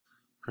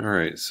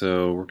Alright,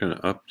 so we're going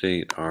to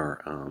update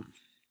our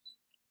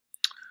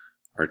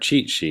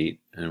cheat sheet,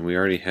 and we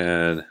already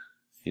had,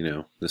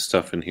 the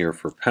stuff in here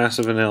for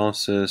passive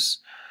analysis,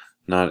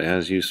 not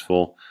as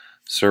useful.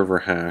 Server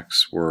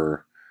hacks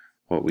were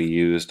what we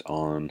used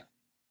on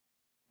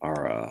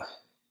our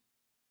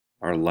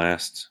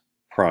last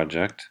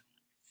project.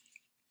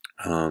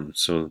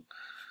 So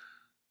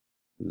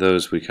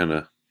those we kind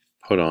of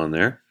put on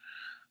there.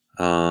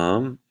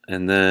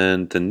 And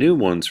then the new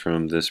ones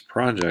from this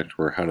project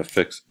were how to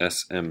fix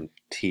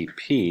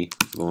SMTP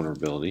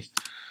vulnerability.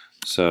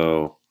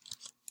 So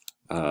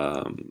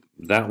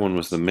that one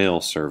was the mail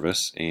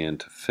service, and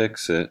to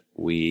fix it,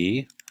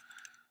 we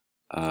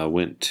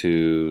went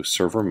to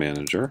Server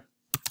Manager.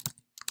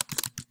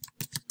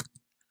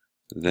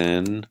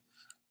 Then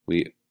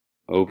we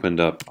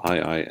opened up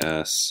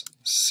IIS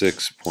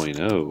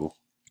 6.0.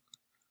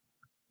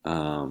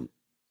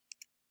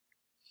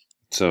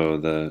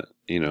 So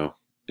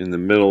in the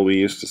middle we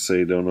used to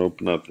say don't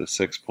open up the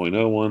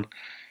 6.0 one.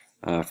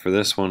 For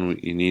this one,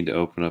 you need to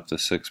open up the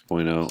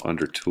 6.0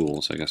 under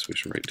Tools. I guess we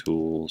should write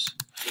Tools,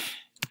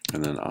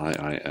 and then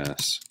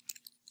IIS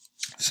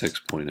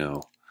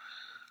 6.0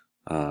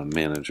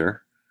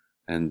 Manager.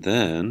 And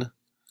then,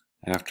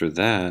 after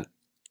that,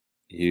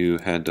 you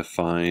had to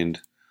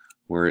find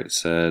where it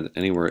said,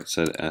 anywhere it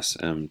said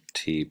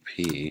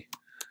SMTP.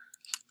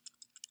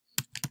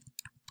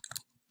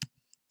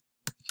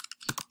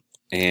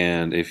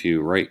 And if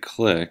you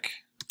right-click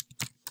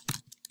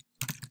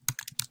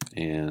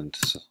and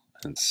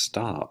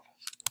stop,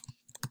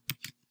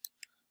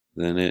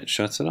 then it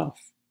shuts it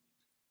off.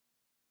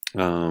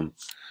 And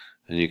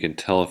you can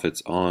tell if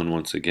it's on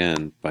once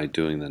again by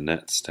doing the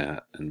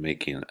netstat and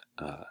making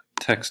a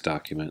text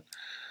document.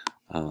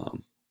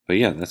 But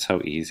yeah, that's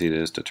how easy it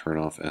is to turn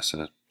off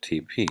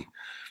SMTP.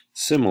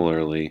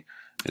 Similarly,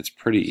 it's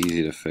pretty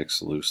easy to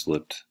fix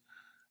loose-lipped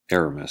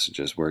error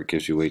messages where it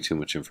gives you way too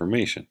much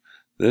information.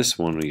 This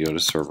one, we go to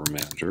Server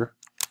Manager.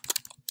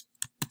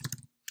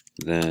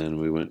 Then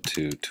we went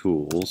to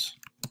Tools.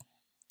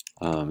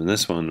 And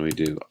this one we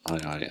do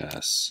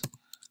IIS,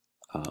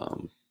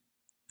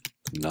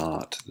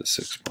 not the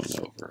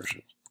 6.0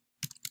 version.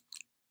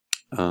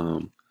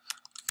 And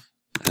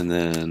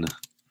then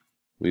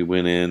we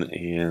went in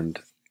and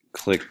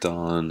clicked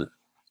on,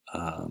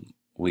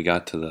 we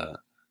got to the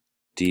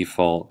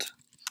default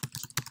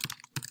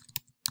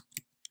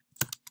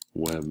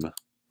web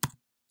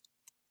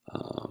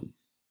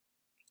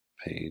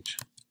page,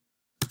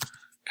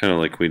 kind of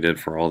like we did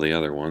for all the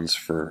other ones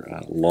for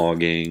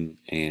logging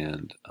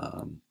and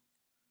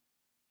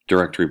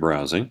directory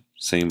browsing,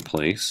 same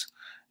place,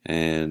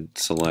 and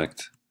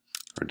select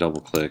or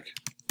double click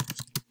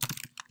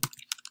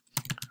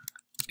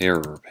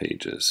error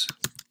pages.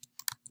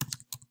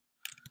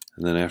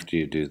 And then after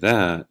you do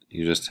that,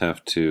 you just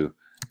have to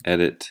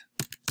edit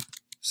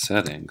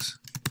settings,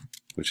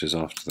 which is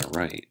off to the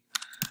right,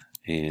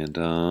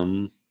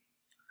 and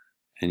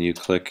you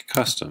click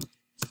custom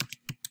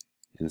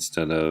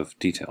instead of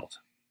detailed.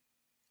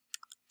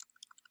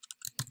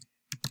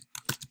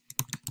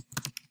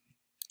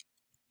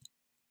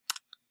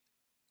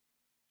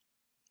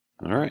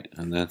 Alright,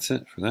 and that's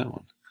it for that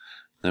one.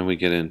 Then we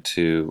get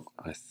into,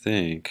 I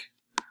think,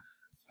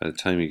 by the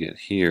time you get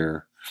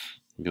here,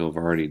 you'll have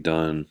already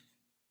done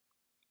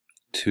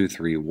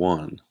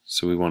 2.3.1.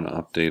 So we want to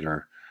update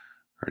our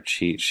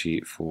cheat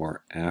sheet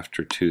for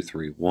after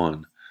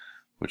 2.3.1,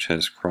 which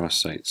has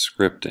cross-site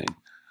scripting.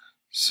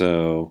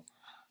 So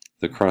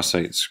the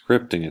cross-site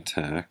scripting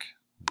attack,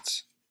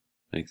 let's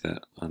make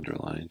that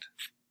underlined.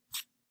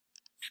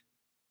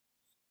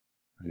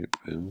 Right,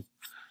 boom.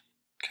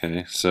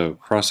 Okay, so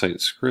cross-site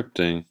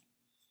scripting,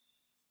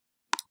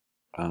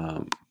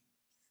 there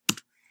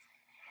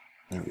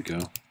we go.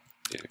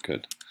 Yeah,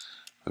 good.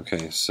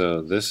 Okay,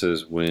 so this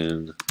is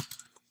when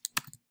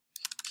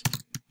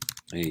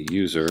a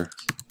user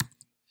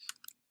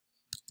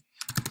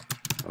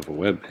of a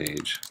web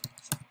page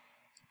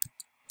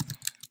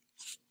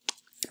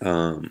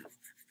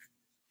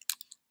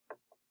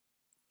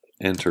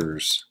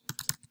enters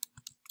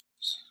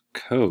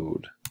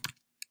code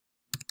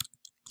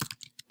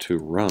to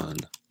run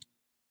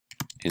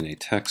in a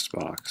text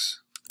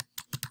box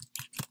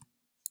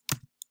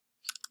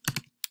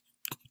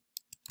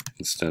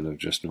instead of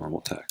just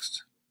normal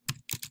text.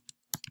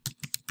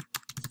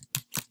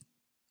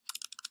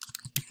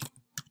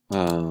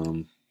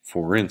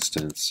 For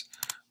instance,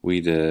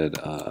 we did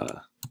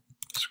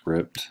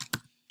script.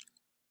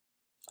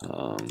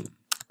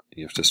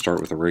 You have to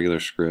start with a regular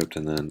script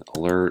and then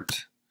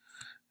alert.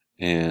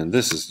 And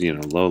this is,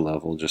 low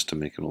level just to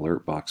make an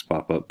alert box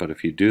pop up. But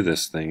if you do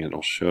this thing,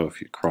 it'll show if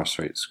you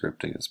cross-site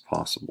scripting is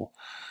possible.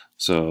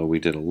 So we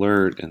did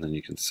alert, and then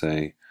you can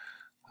say,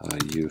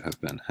 you have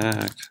been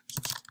hacked.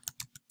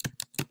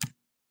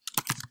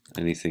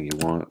 Anything you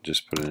want,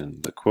 just put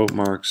in the quote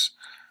marks.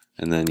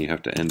 And then you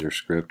have to end your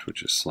script,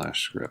 which is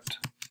 /script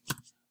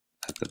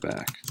at the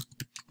back.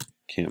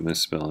 Can't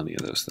misspell any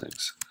of those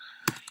things.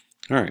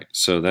 Alright,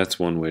 so that's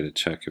one way to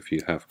check if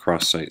you have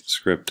cross-site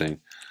scripting.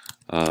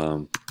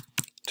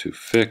 To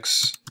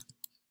fix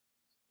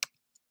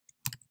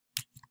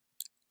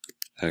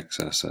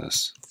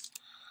XSS.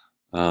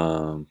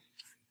 Let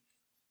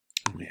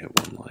me hit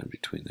one line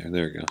between there.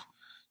 There we go.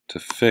 To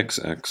fix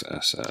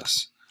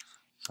XSS.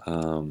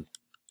 In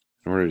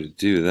order to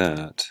do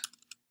that,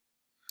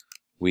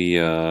 we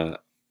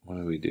what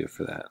do we do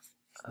for that?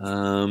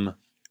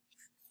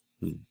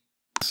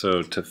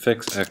 So to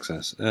fix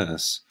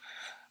XSS,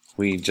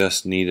 we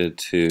just needed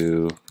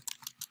to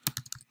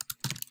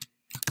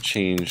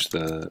change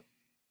the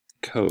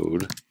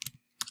code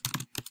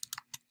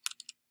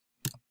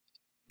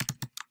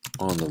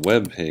on the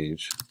web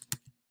page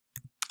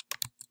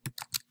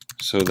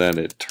so that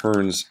it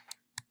turns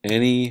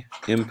any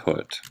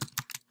input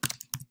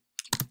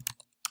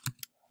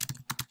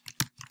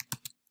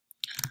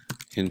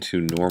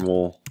into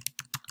normal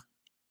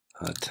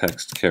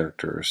text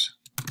characters,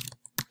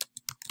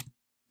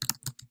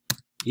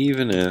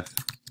 even if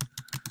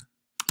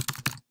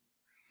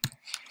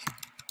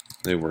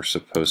they were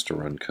supposed to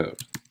run code.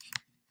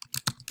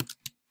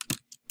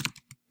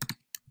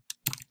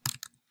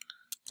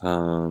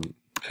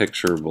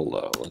 Picture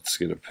below. Let's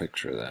get a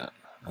picture of that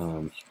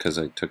because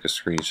I took a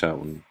screenshot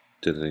when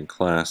did it in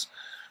class.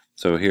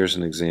 So here's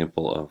an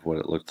example of what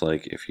it looked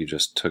like if you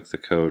just took the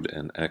code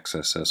and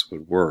XSS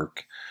would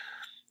work.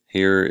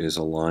 Here is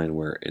a line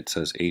where it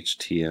says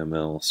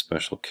HTML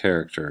special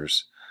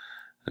characters.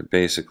 It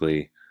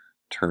basically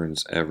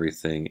turns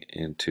everything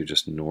into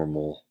just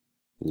normal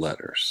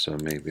letters. So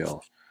maybe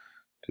I'll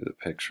do the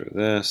picture of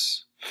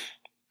this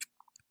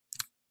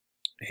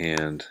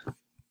and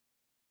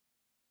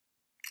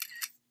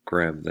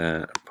grab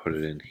that and put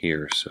it in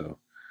here. So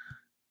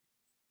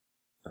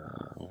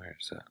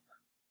where's that?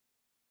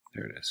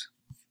 There it is.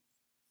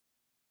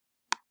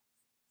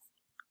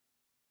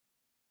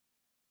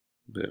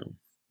 Boom.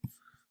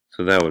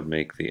 So that would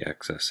make the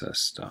XSS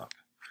stop.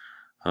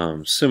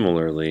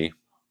 Similarly,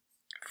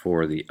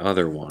 for the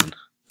other one,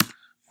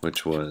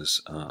 which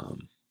was not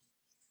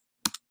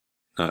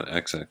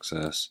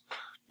XXS,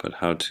 but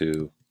how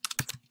to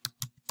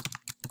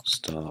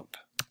stop.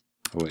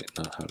 Oh wait,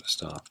 not how to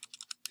stop.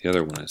 The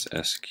other one is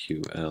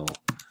SQL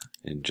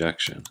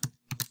injection.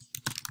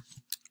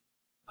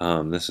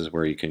 This is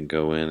where you can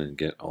go in and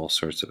get all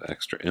sorts of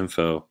extra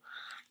info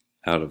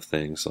out of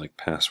things like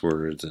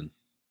passwords, and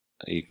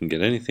you can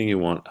get anything you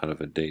want out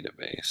of a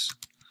database.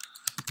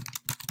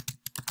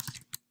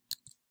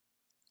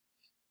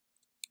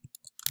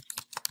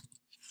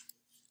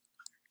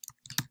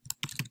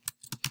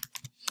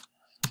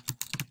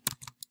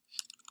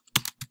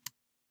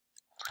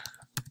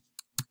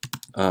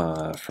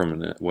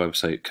 From a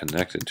website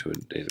connected to a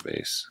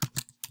database.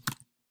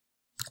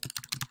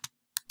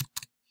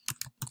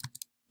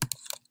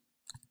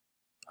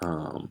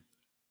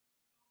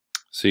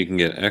 So you can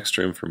get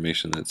extra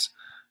information that's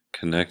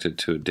connected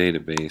to a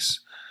database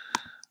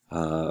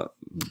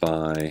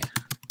by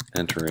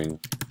entering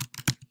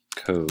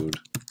code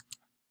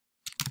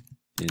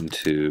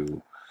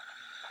into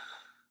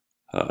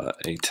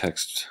a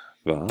text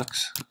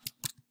box,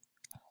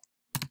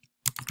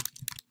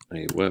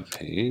 a web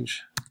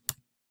page.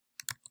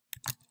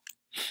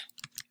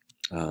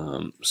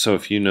 So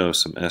if you know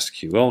some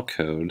SQL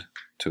code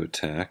to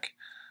attack,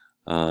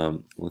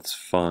 let's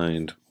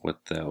find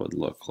what that would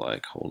look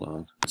like. Hold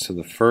on. So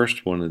the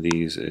first one of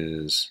these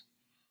is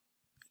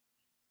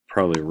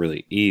probably a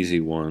really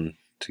easy one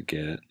to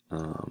get.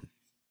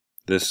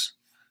 This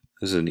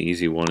is an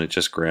easy one. It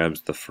just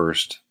grabs the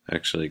first,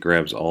 actually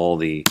grabs all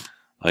the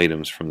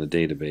items from the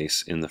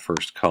database in the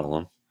first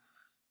column.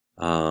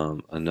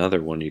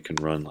 Another one you can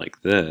run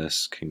like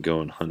this can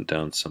go and hunt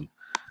down some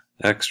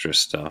extra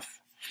stuff.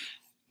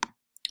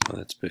 Oh,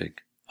 that's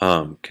big.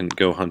 Can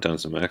go hunt down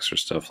some extra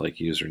stuff like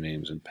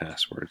usernames and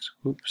passwords.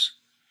 Oops.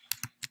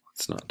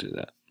 Let's not do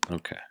that.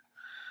 Okay.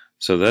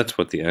 So that's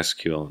what the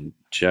SQL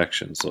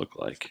injections look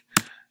like.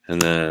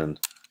 And then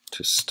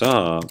to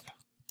stop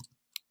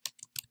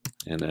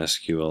an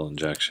SQL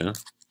injection,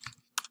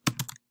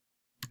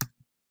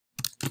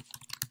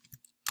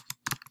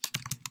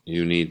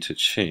 you need to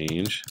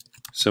change,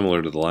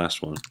 similar to the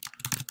last one,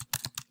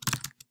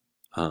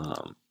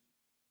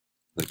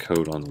 the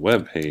code on the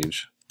web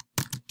page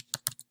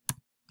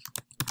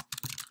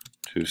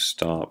to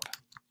stop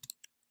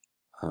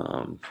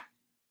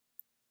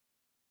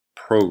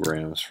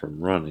programs from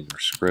running, or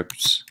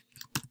scripts,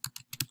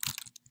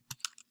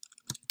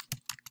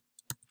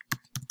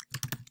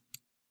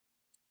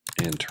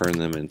 and turn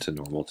them into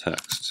normal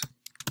text.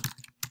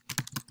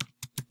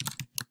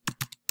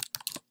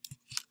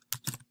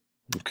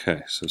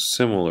 Okay, so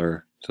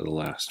similar to the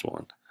last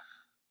one.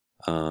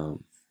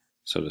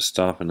 So to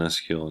stop an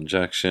SQL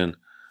injection,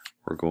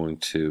 we're going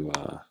to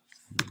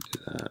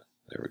do that.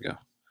 There we go.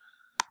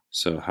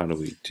 So how do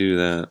we do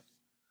that?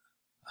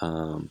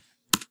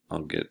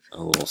 I'll get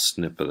a little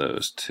snip of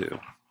those too.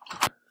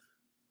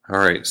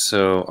 Alright,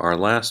 so our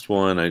last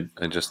one,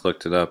 I just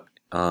looked it up.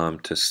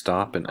 To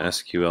stop an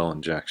SQL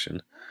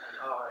injection,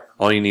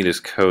 all you need is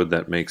code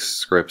that makes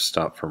scripts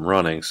stop from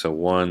running. So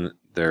one,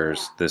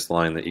 there's this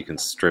line that you can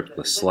strip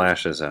the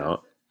slashes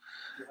out,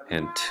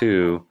 and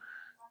two,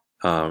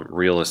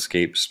 real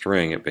escape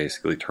string, it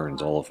basically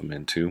turns all of them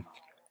into.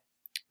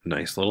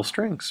 nice little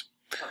strings.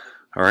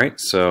 All right,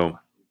 so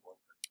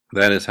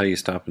that is how you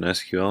stop an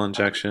SQL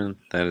injection.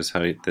 That is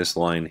how this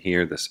line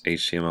here, this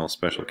HTML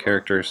special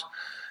characters,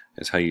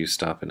 is how you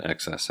stop an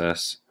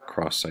XSS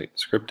cross-site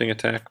scripting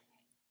attack.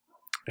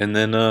 And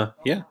then,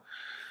 yeah,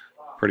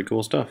 pretty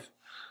cool stuff.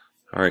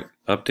 All right,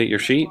 update your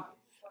sheet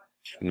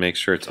and make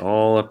sure it's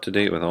all up to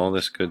date with all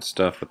this good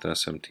stuff with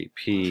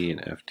SMTP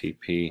and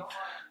FTP.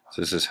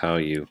 So this is how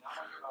you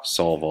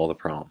solve all the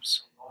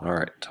problems. All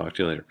right, talk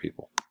to you later,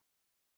 people.